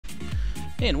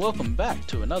And welcome back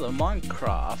to another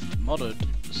Minecraft modded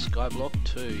Skyblock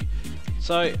 2.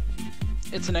 So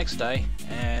it's the next day,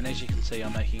 and as you can see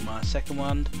I'm making my second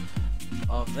one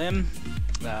of them,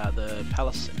 the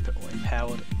palace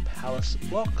empowered palace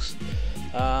blocks.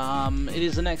 It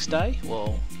is the next day,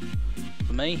 well,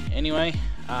 for me anyway.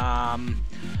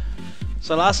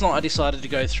 So last night I decided to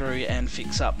go through and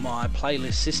fix up my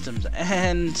playlist systems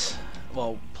and,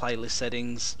 well, playlist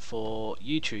settings for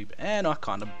YouTube, and I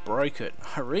kind of broke it.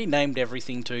 I renamed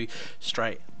everything to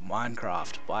straight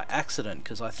Minecraft by accident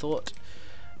because I thought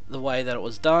the way that it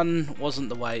was done wasn't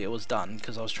the way it was done,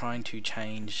 because I was trying to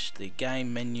change the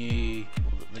game menu,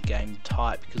 the game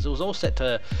type, because it was all set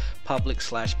to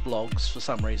public/blogs for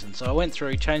some reason. So I went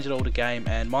through, changed it all to game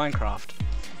and Minecraft,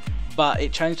 but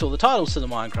it changed all the titles to the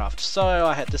Minecraft, so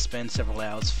I had to spend several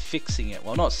hours fixing it.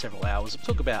 Well, not several hours, it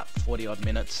took about 40 odd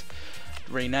minutes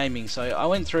renaming. So I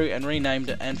went through and renamed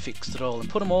it and fixed it all and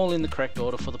put them all in the correct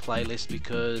order for the playlist,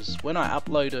 because when I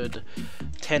uploaded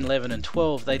 10, 11 and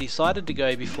 12 they decided to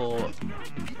go before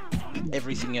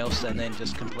everything else and then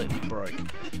just completely broke.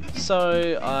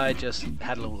 So I just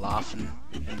had a little laugh and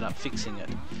ended up fixing it.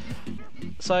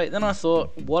 So then I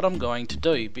thought what I'm going to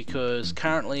do, because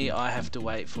currently I have to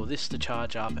wait for this to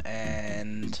charge up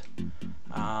and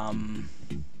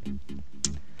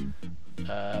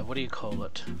what do you call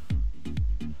it?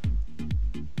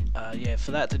 Yeah,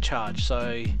 for that to charge,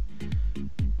 so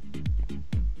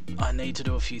I need to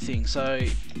do a few things. So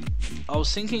I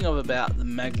was thinking of about the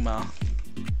magma.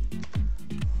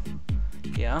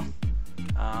 Yeah.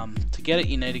 To get it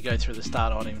you need to go through the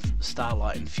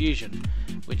starlight infusion,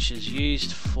 which is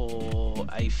used for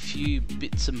a few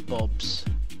bits and bobs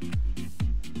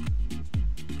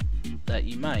that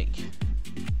you make.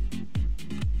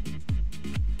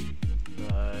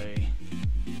 So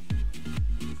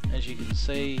as you can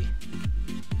see,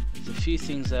 there's a few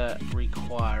things that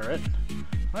require it.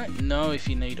 I don't know if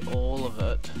you need all of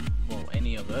it, well,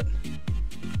 any of it.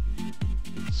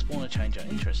 Spawner changer,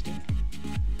 interesting.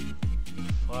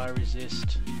 Fire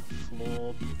resist,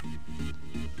 floor,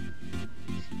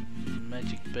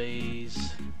 magic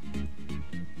bees,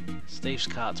 Steve's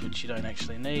carts, which you don't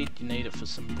actually need. You need it for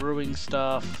some brewing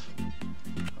stuff.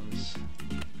 Oh, there's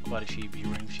quite a few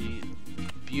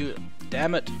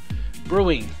damn it,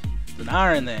 brewing. There's an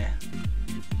R in there.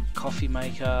 Coffee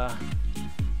maker.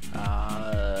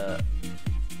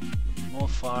 More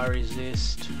fire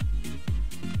resist.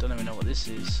 Don't even know what this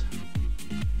is.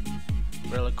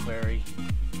 Reliquary.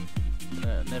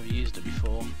 Never used it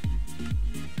before.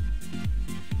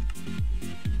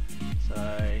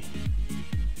 So,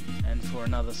 and for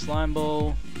another slime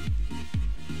ball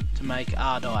to make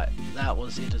Ardite. That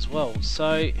was it as well. So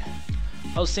I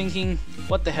was thinking,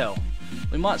 what the hell?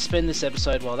 We might spend this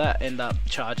episode while that end up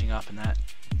charging up and that,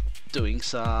 doing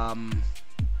some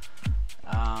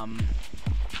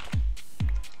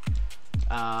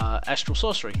Astral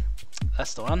Sorcery.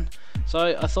 That's the one. So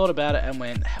I thought about it and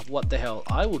went, what the hell,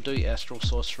 I will do Astral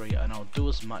Sorcery and I'll do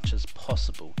as much as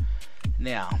possible.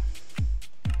 Now,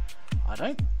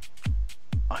 I'm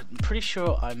pretty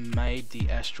sure I made the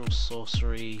Astral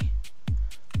Sorcery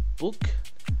book,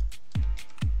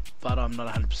 but I'm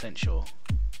not 100% sure.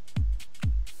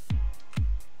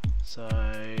 So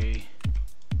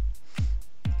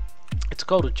it's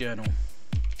called a journal,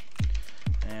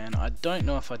 and I don't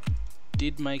know if I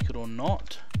did make it or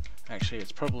not. Actually,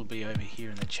 it's probably over here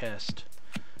in the chest,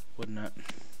 wouldn't it?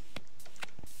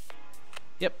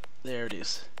 Yep, there it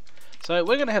is. So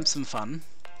we're gonna have some fun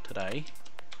today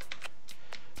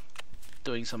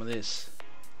doing some of this.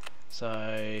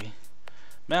 So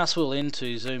mouse wheel in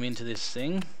to zoom into this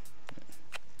thing.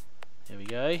 There we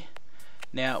go.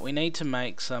 Now we need to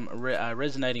make some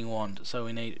resonating wand, so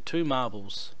we need 2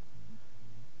 marbles.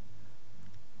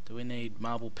 Do we need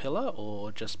marble pillar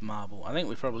or just marble? I think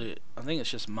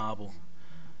it's just marble.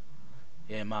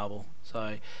 Yeah, marble.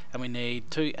 So, and we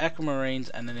need 2 aquamarines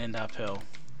and an ender pearl.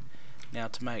 Now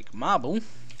to make marble,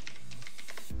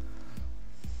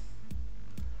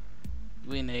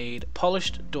 we need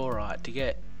polished dorite. To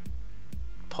get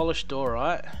polished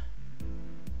dorite,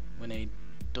 we need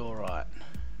dorite.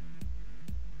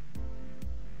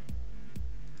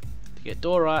 To get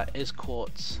dorite is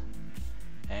quartz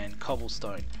and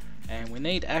cobblestone, and we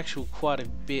need actual quite a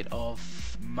bit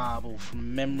of marble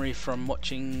from memory from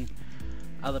watching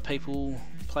other people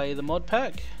play the mod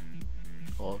pack,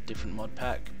 or different mod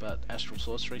pack, but Astral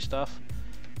Sorcery stuff.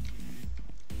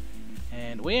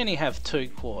 And we only have 2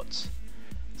 quartz,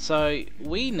 so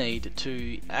we need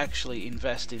to actually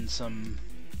invest in some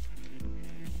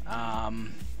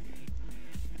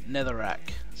netherrack.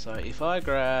 So if I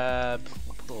grab,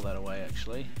 I'll put all that away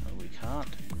actually. Oh, we can't.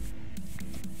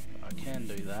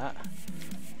 that.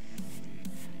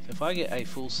 So if I get a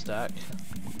full stack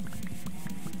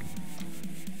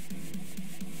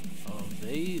of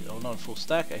these, or not a full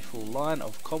stack, a full line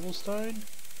of cobblestone.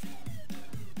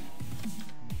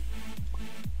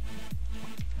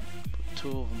 Put 2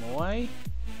 of them away.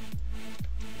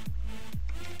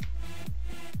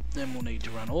 Then we'll need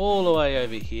to run all the way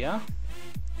over here.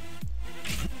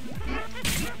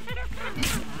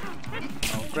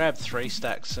 I'll grab 3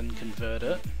 stacks and convert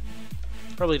it.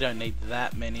 Probably don't need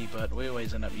that many, but we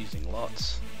always end up using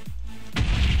lots.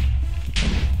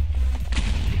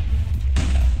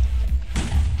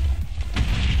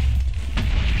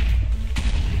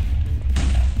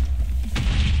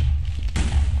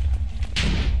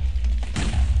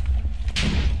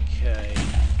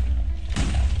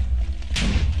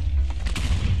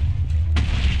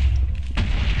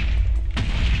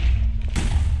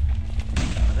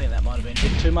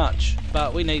 Too much,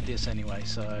 but we need this anyway,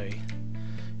 so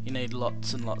you need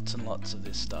lots and lots and lots of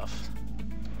this stuff.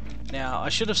 Now I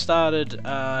should have started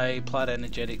applied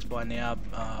energetics by now,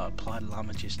 applied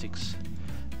logistics,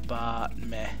 but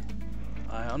meh,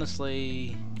 I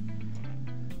honestly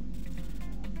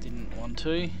didn't want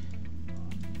to.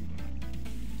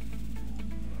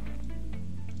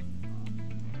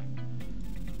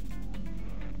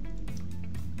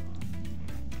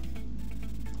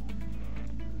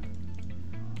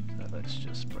 Let's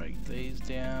just break these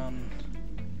down.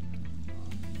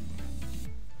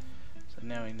 So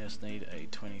now we just need a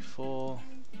 24.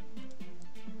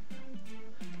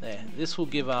 There, this will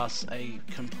give us a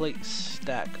complete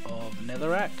stack of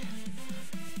netherrack.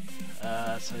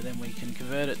 So then we can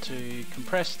convert it to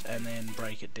compressed and then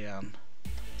break it down.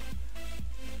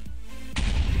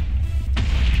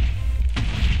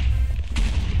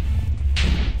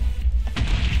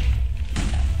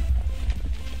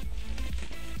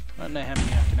 I don't know how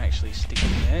many I can actually stick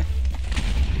in there,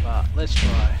 but let's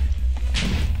try.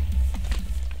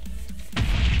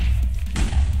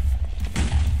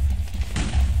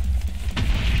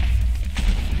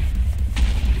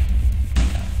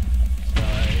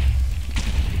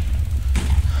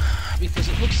 Because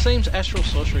it seems Astral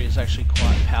Sorcery is actually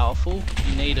quite powerful.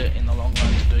 You need it in the long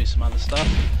run to do some other stuff.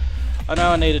 I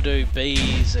know I need to do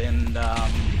bees and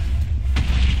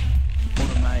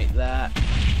automate that,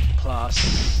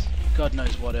 plus God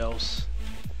knows what else.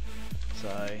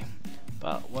 So,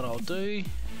 but what I'll do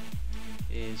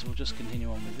is we'll just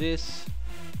continue on with this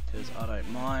because I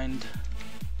don't mind.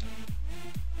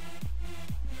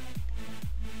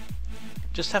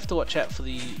 Just have to watch out for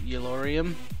the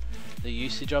Yellorium, the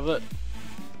usage of it,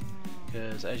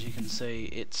 because as you can see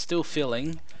it's still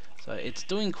filling, so it's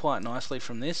doing quite nicely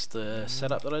from this, the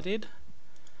setup that I did.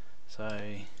 So,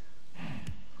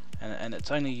 and it's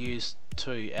only used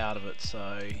 2 out of it,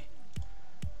 so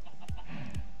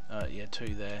yeah,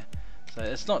 2 there, so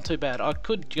it's not too bad. I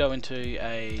could go into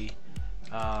a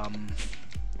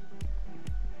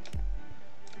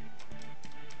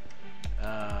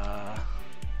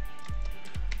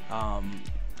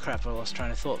crap, I lost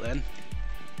train of thought then.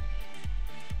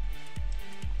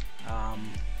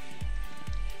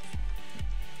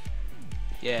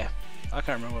 Yeah, I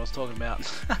can't remember what I was talking about.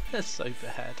 That's so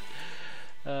bad.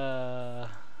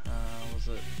 Was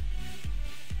it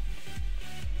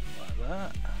like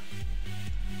that?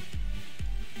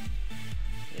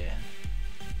 Yeah.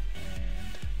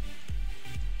 And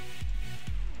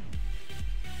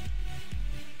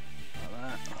like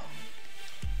that.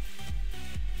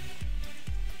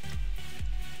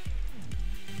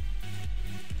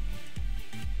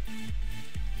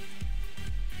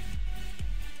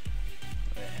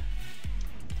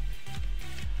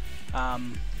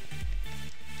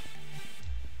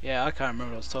 Yeah, I can't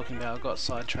remember what I was talking about. I got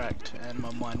sidetracked and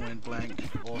my mind went blank.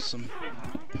 Awesome.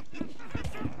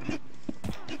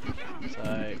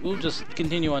 So we'll just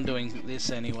continue on doing this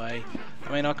anyway.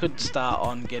 I mean, I could start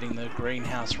on getting the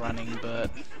greenhouse running, but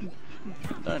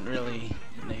don't really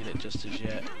need it just as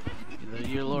yet. The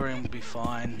Yellorium will be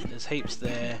fine. There's heaps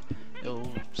there.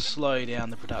 It'll slow down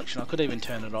the production. I could even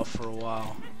turn it off for a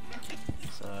while.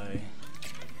 So.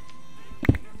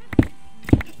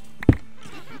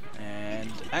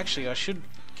 Actually, I should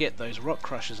get those rock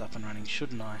crushers up and running,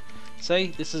 shouldn't I?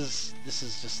 See, this is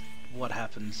just what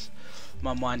happens.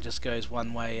 My mind just goes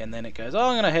one way, and then it goes, oh,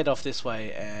 I'm gonna head off this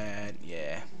way, and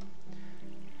yeah.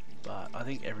 But I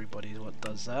think everybody what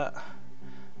does that,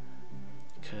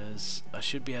 because I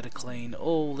should be able to clean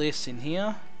all this in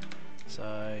here,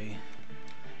 so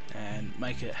and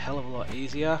make it a hell of a lot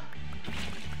easier.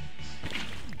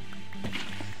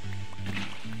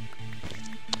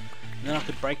 And then I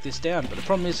could break this down, but the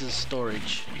problem is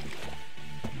storage.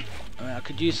 I mean, I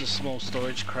could use the small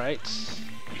storage crates,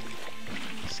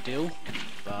 still,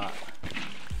 but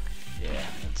yeah,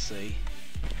 let's see.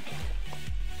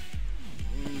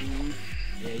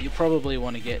 Yeah, you probably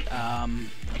want to get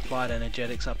applied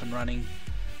energetics up and running,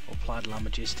 or applied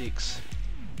lumbergistics.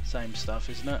 Same stuff,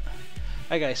 isn't it?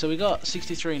 Okay, so we got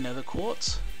 63 nether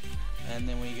quartz, and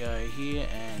then we go here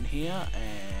and here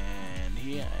and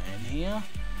here and here,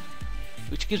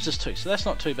 which gives us 2, so that's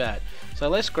not too bad. So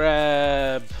let's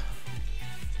grab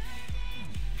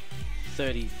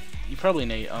 30. You probably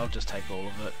need, I'll just take all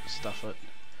of it, stuff it.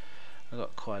 I've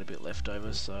got quite a bit left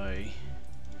over, so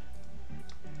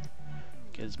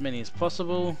get as many as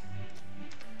possible.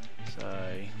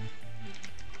 So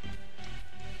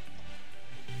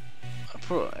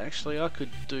actually I could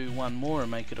do one more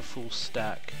and make it a full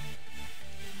stack.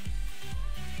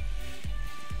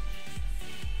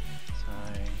 So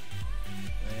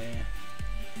there.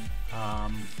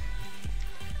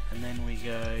 And then we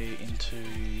go into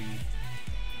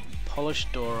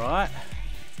polished diorite,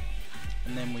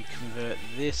 and then we convert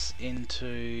this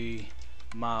into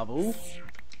marble.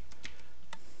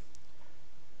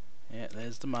 Yeah,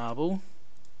 there's the marble.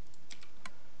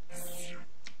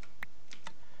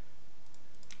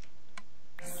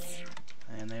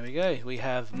 And there we go, we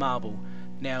have marble.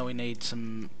 Now we need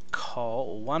some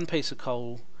coal, or one piece of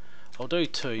coal. I'll do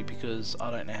 2 because I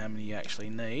don't know how many you actually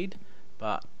need.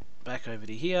 But back over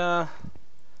to here,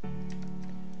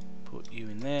 put you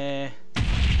in there.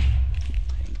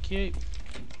 Thank you.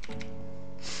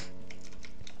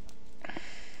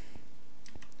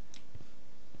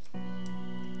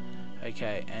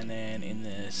 Okay, and then in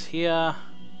this here,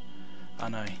 oh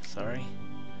no, sorry.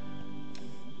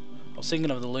 I was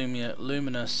thinking of the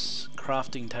luminous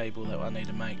crafting table that I need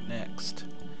to make next.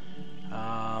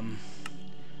 So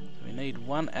we need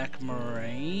 1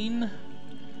 aquamarine,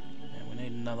 and we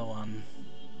need another one.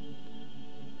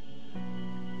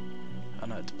 Oh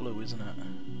no, it's blue, isn't it?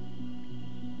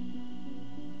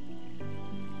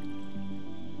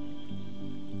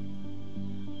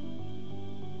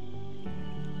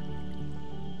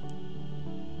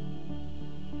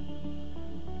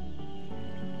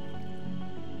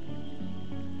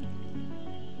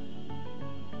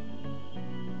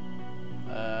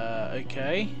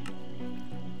 Okay.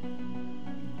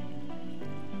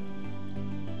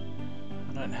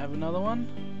 I don't have another one.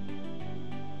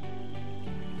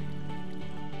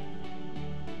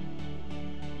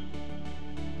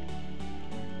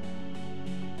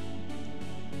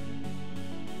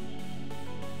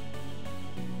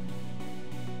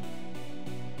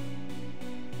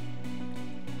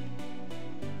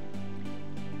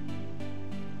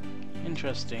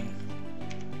 Interesting.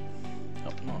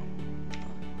 Oh, no.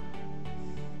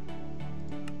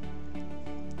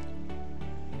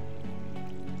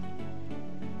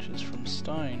 From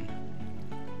stone.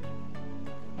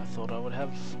 I thought I would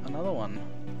have another one.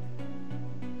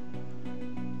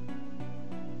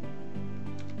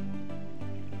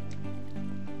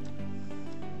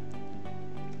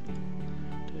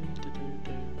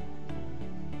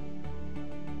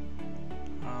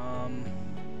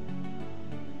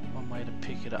 One way to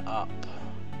pick it up.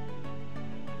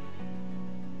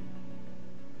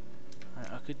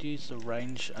 I could use the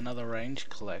another range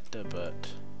collector, but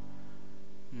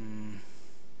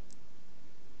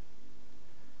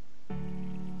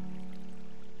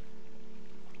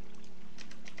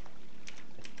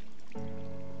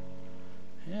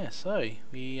yeah, so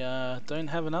we don't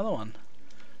have another one.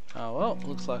 Oh well,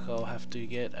 looks like I'll have to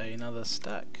get another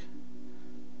stack.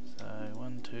 So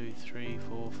 1, 2, 3,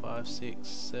 4, 5, 6,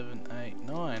 7, 8,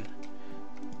 9.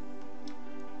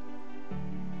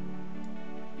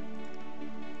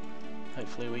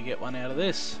 Hopefully we get one out of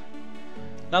this.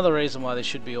 Another reason why they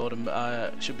should be doing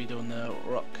the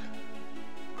rock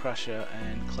crusher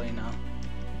and cleaner.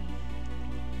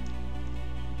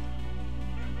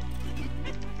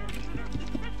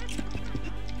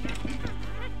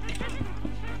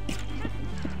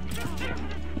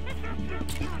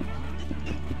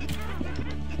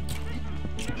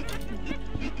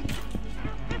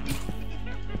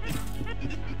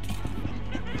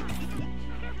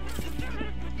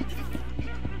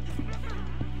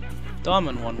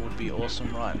 Diamond one would be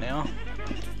awesome right now.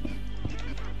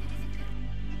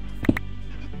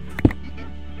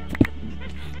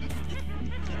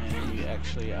 And you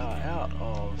actually are out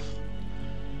of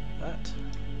that.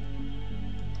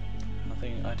 I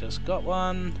think I just got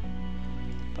one,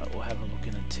 but we'll have a look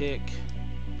in a tick.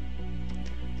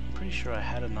 I'm pretty sure I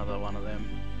had another one of them.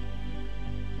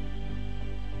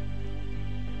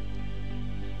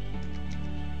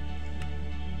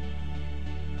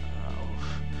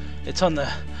 It's on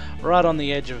the right on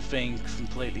the edge of being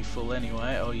completely full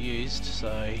anyway, or used,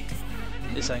 so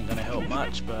This ain't gonna help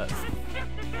much, but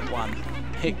one.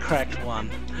 It cracked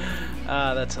one.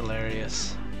 Ah, that's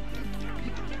hilarious.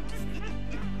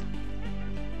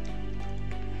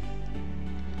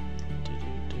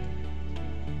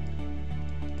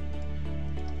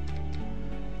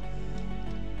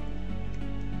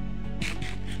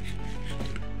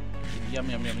 Yum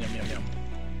yum yum yum yum yum.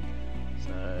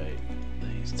 So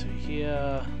these two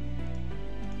here.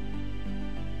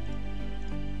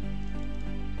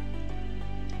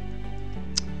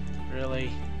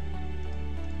 Really?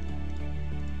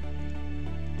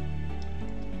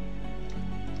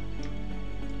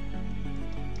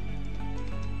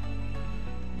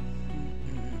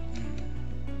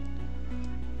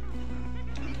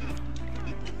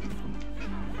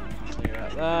 Clear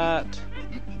out that.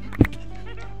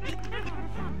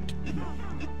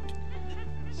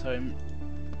 So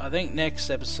I think next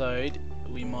episode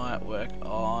we might work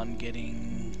on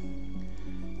getting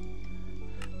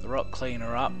the rock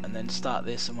cleaner up and then start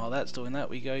this, and while that's doing that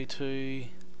we go to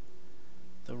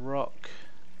the rock.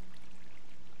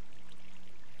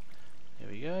 There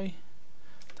we go.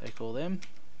 Take all them.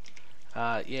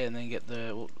 Yeah, and then get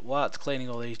the, while it's cleaning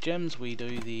all these gems, we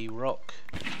do the rock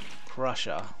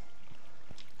crusher,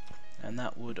 and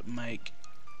that would make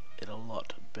it a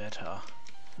lot better.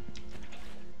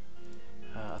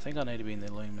 I think I need to be in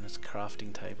the luminous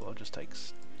crafting table. I'll just take. I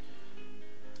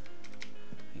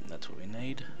think that's what we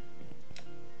need.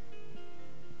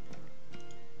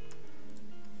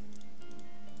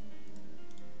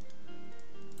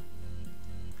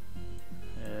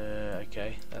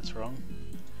 Okay, that's wrong.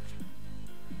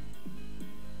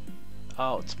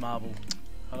 Oh, it's marble.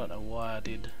 I don't know why I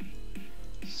did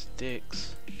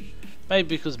sticks. Maybe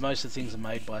because most of the things are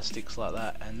made by sticks like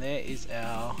that. And there is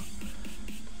our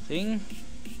thing.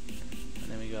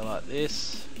 And then we go like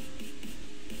this.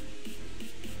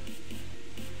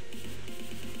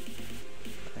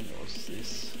 I think it was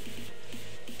this.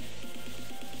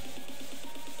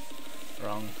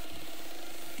 Wrong.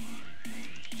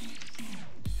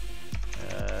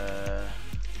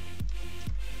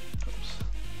 Oops.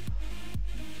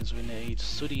 Because we need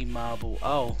sooty marble.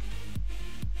 Oh.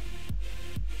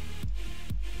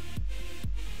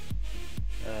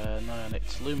 No,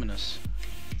 it's luminous.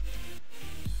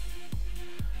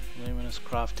 Luminous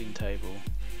crafting table.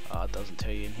 It doesn't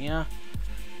tell you in here.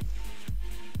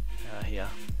 Here.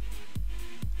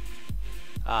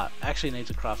 Actually needs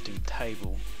a crafting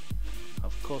table.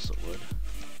 Of course it would.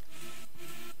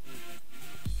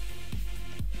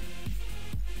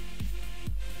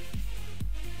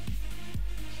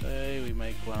 So we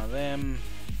make one of them.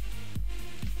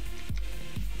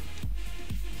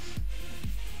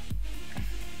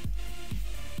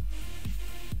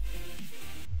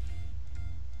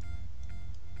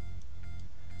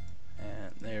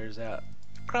 And there's our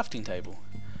crafting table.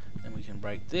 Then we can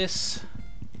break this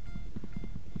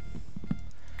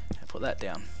and put that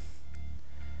down.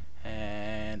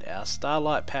 And our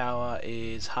starlight power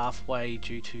is halfway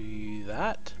due to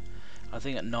that. I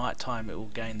think at night time it will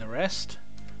gain the rest,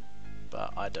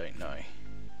 but I don't know.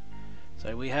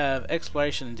 So we have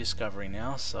exploration and discovery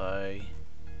now, so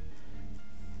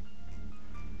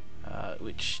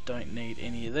which don't need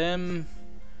any of them,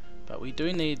 but we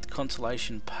do need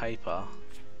consolation paper,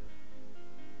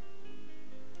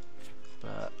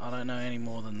 but I don't know any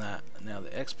more than that. Now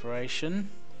the exploration,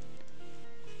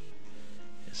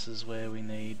 this is where we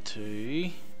need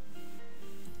to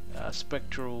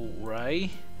spectral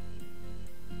ray.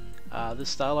 This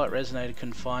starlight resonator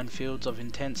can find fields of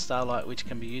intense starlight which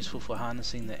can be useful for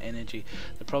harnessing the energy.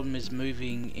 The problem is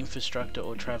moving infrastructure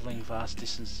or travelling vast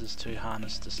distances to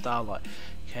harness the starlight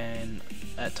can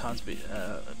at times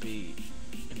be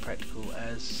impractical,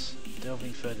 as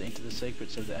delving further into the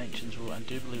secrets of the ancients will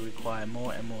undoubtedly require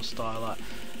more and more starlight.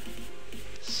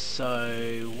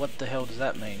 So what the hell does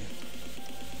that mean?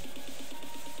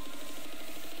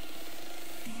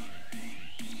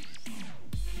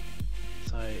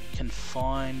 Can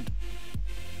find,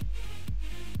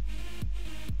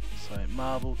 so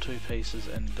marble 2 pieces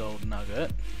and gold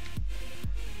nugget.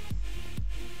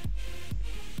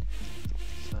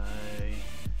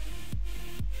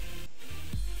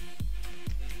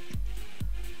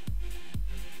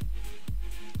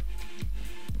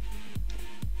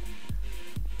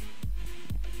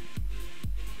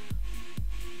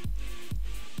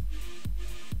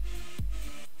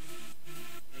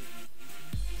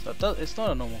 So it's not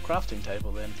a normal crafting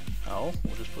table then. Oh,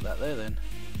 we'll just put that there then.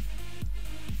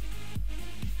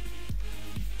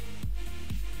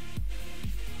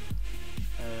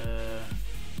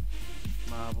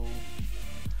 Marble.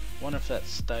 Wonder if that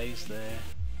stays there.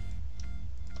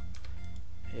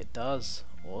 It does.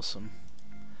 Awesome.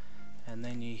 and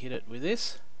then you hit it with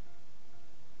this.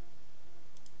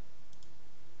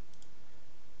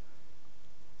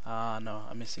 Ah, no,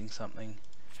 I'm missing something.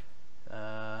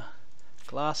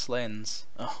 Glass lens.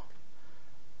 Oh.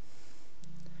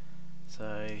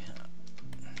 So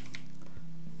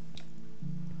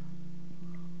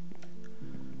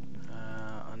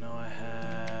I know I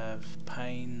have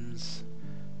panes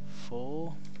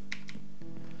 4.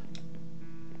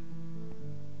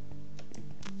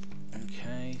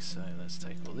 Okay, so let's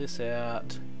take all this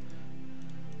out.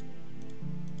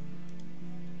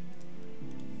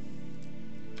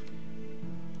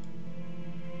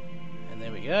 And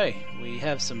there we go. We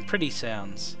have some pretty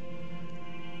sounds.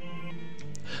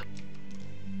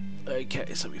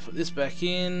 Okay, so we put this back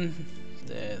in.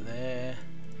 There, there,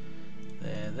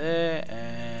 there, there,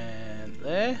 and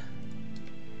there.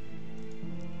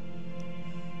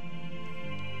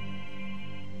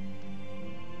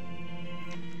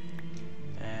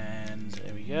 And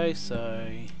there we go, so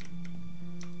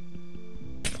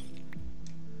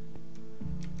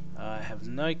I have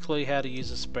no clue how to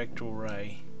use a spectral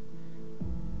ray.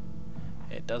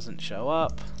 It doesn't show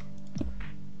up.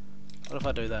 What if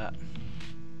I do that?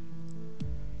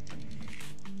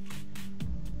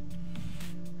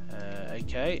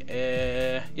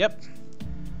 Okay, yep.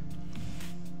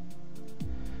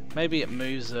 Maybe it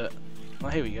moves it. Oh,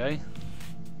 here we go.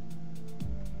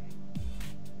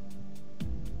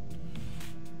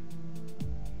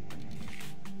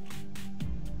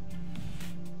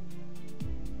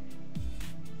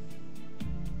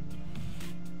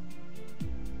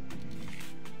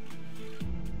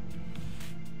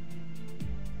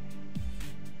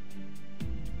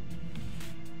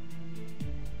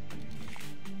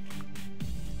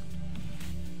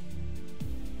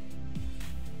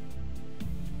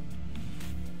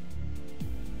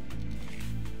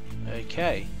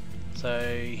 Okay, so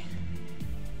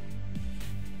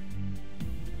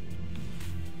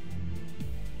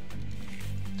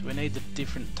do we need the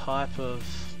different type of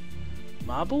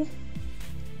marble?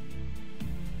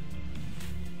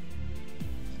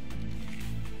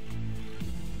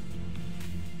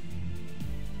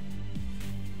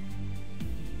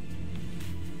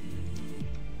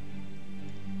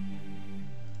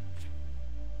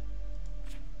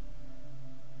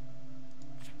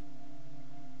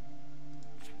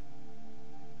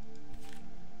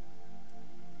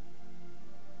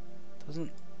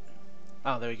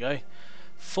 Oh, there we go.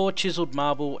 4 chiseled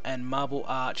marble and marble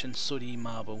arch and sooty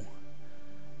marble.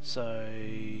 So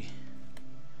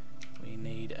we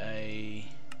need a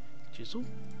chisel,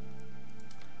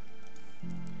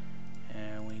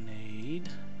 and we need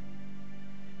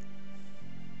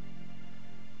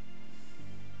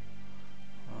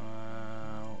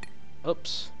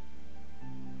oops,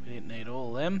 we didn't need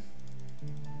all of them.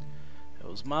 It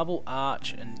was marble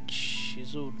arch and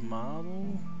chiseled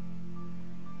marble.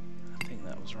 I think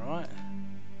that was right.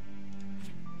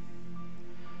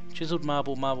 Chiseled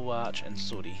marble, marble arch, and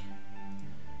sooty.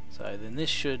 So then this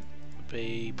should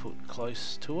be put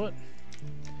close to it,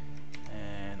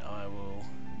 and I will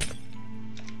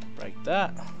break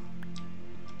that,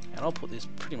 and I'll put this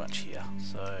pretty much here.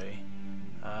 So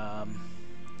I'm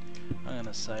going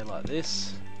to say like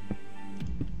this.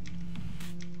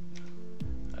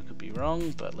 I could be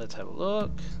wrong, but let's have a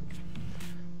look.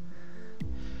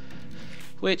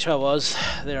 Which I was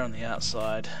there on the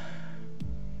outside.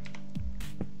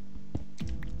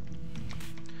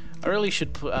 I really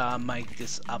should put, make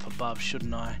this up above,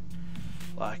 shouldn't I?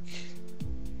 Like,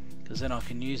 because then I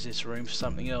can use this room for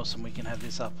something else, and we can have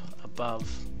this up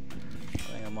above. I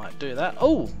think I might do that.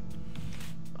 Oh,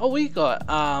 we got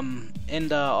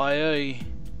Ender IO,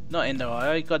 not Ender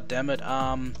IO. God damn it,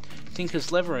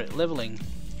 Tinker's leveling.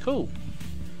 Cool.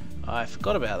 I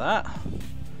forgot about that.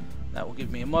 That will give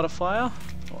me a modifier.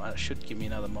 Well, it should give me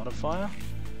another modifier.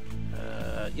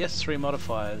 Yes, 3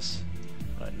 modifiers.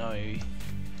 I don't know.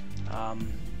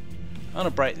 I'm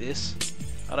gonna break this.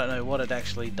 I don't know what it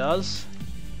actually does.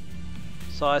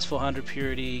 Size 400,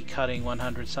 purity, cutting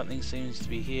 100, something seems to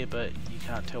be here, but you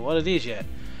can't tell what it is yet.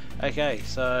 Okay,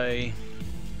 so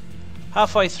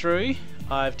halfway through,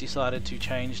 I've decided to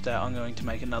change that. I'm going to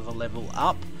make another level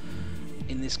up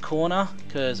in this corner,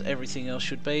 because everything else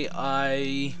should be.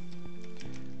 I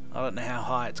don't know how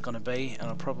high it's going to be,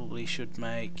 and I probably should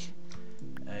make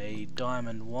a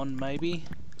diamond wand maybe.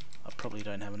 I probably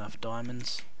don't have enough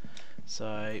diamonds.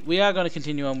 So we are going to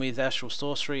continue on with Astral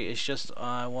Sorcery. It's just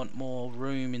I want more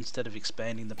room instead of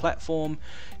expanding the platform,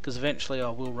 because eventually I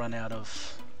will run out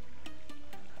of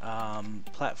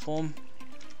platform.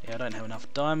 Yeah, I don't have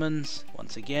enough diamonds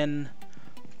once again.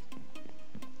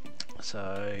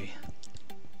 So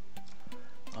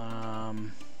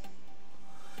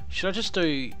Should I just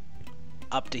do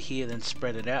up to here then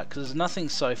spread it out? Because there's nothing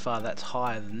so far that's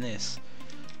higher than this.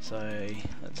 So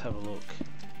let's have a look.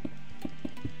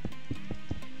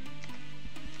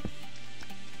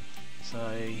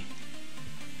 So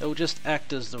it will just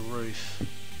act as the roof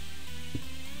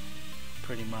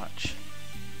pretty much,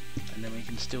 and then we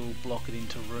can still block it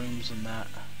into rooms and that.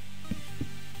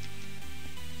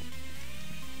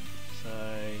 So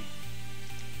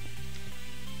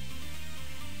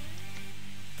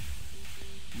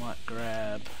might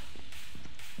grab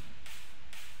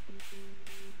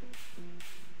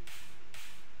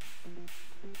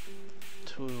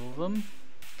two of them.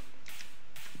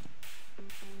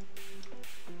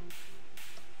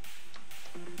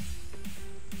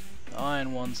 The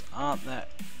iron ones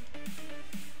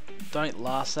don't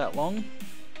last that long,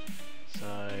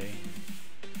 so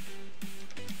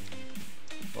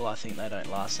well, I think they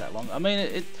don't last that long. I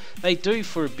mean, they do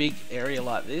for a big area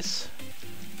like this.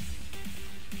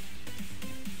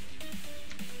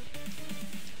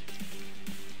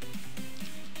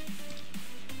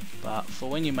 But for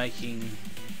when you're making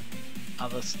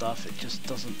other stuff, it just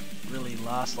doesn't really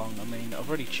last long. I mean, I've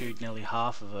already chewed nearly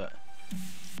half of it.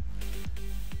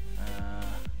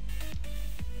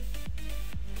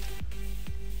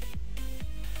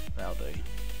 That'll do.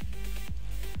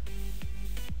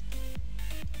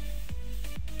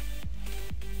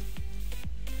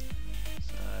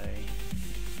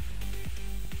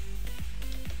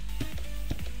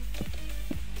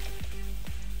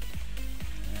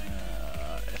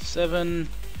 F7,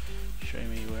 show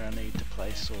me where I need to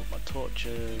place all my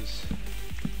torches.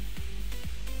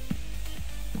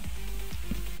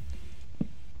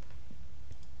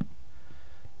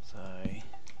 So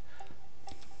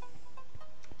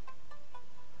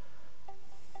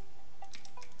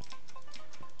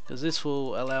because this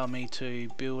will allow me to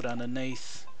build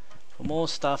underneath for more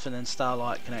stuff, and then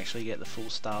Starlight can actually get the full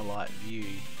Starlight view.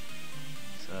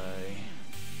 So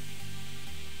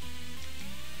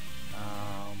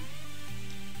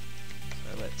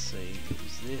let's see, it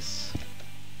was this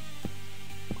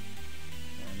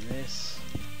and this.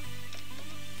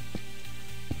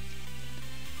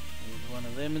 There's one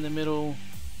of them in the middle.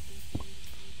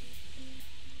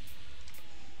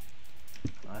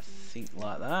 I think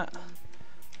like that.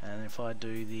 And if I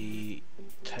do the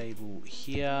table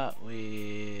here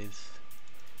with,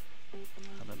 I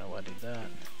don't know why I did that.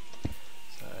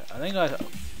 So I think yeah,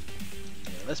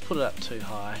 let's put it up too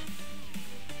high.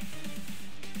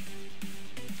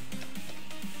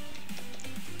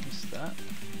 That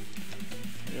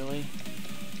really,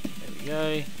 there we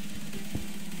go.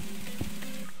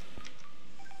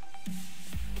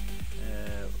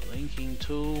 Linking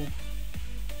tool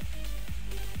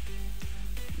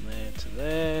from there to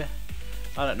there.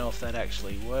 I don't know if that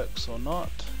actually works or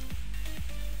not,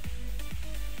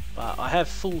 but I have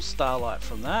full Starlight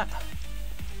from that,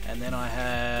 and then I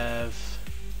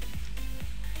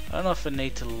don't know if I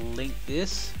need to link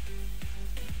this.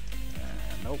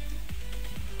 Nope.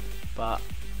 But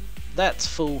that's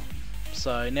full,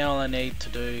 so now all I need to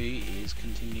do is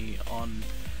continue on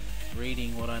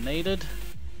reading what I needed.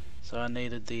 So I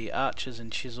needed the arches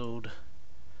and chiseled.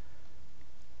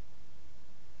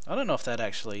 I don't know if that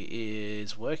actually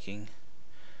is working.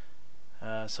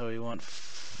 So we want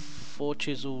 4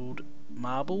 chiseled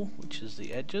marble, which is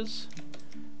the edges.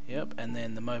 Yep, and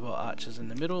then the mobile arches in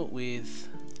the middle with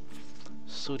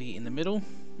sooty in the middle.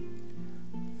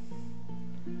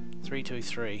 3, 2,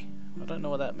 3. I don't know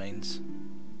what that means.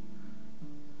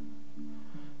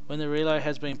 When the relay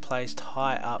has been placed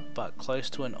high up but close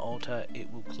to an altar,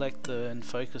 it will collect and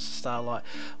focus the starlight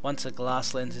once a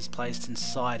glass lens is placed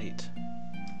inside it.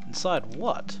 Inside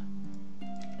what?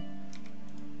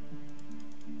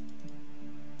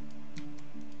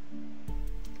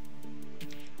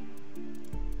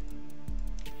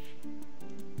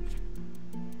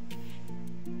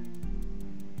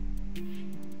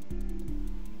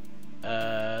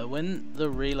 When the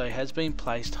relay has been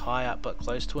placed high up but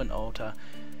close to an altar,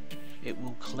 it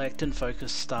will collect and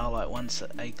focus starlight once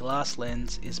a glass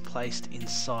lens is placed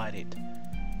inside it.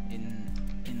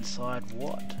 Inside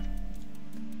what?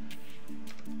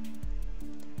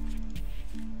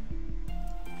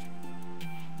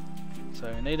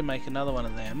 So we need to make another one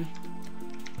of them,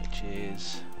 which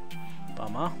is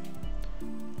bummer.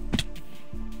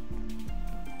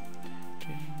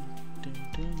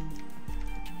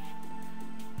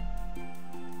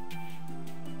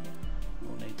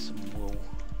 We'll need some wool.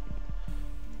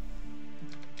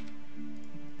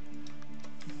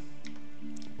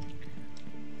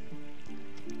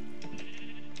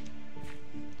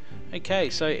 Okay,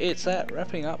 so it's at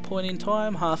wrapping up point in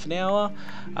time, half an hour.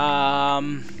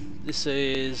 this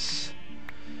is,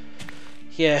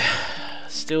 yeah,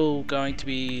 still going to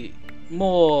be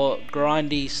more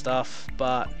grindy stuff,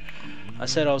 but I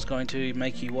said I was going to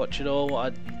make you watch it all.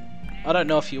 I don't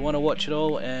know if you want to watch it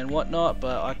all and whatnot,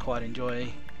 but I quite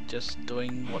enjoy just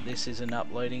doing what this is and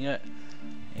uploading it.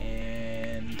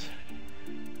 And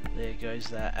there goes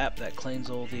that app that cleans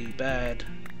all the bad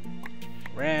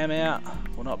RAM out.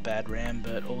 Well, not bad RAM,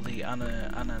 but all the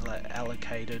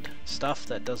unallocated stuff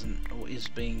that doesn't or is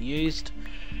being used.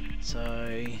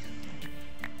 So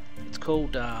it's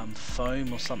called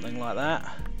foam or something like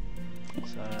that.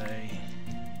 So,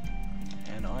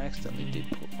 and I accidentally did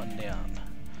put one down,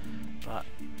 but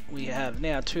we have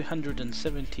now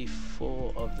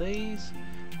 274 of these.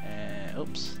 And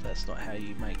oops, that's not how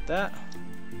you make that.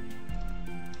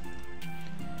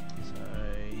 So,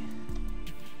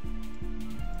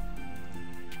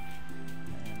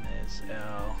 and there's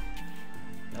our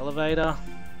elevator.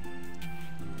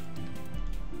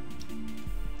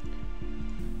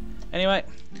 Anyway,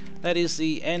 that is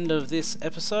the end of this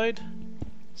episode,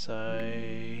 so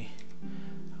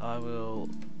I will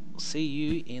see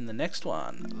you in the next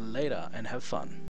one. Later, and have fun.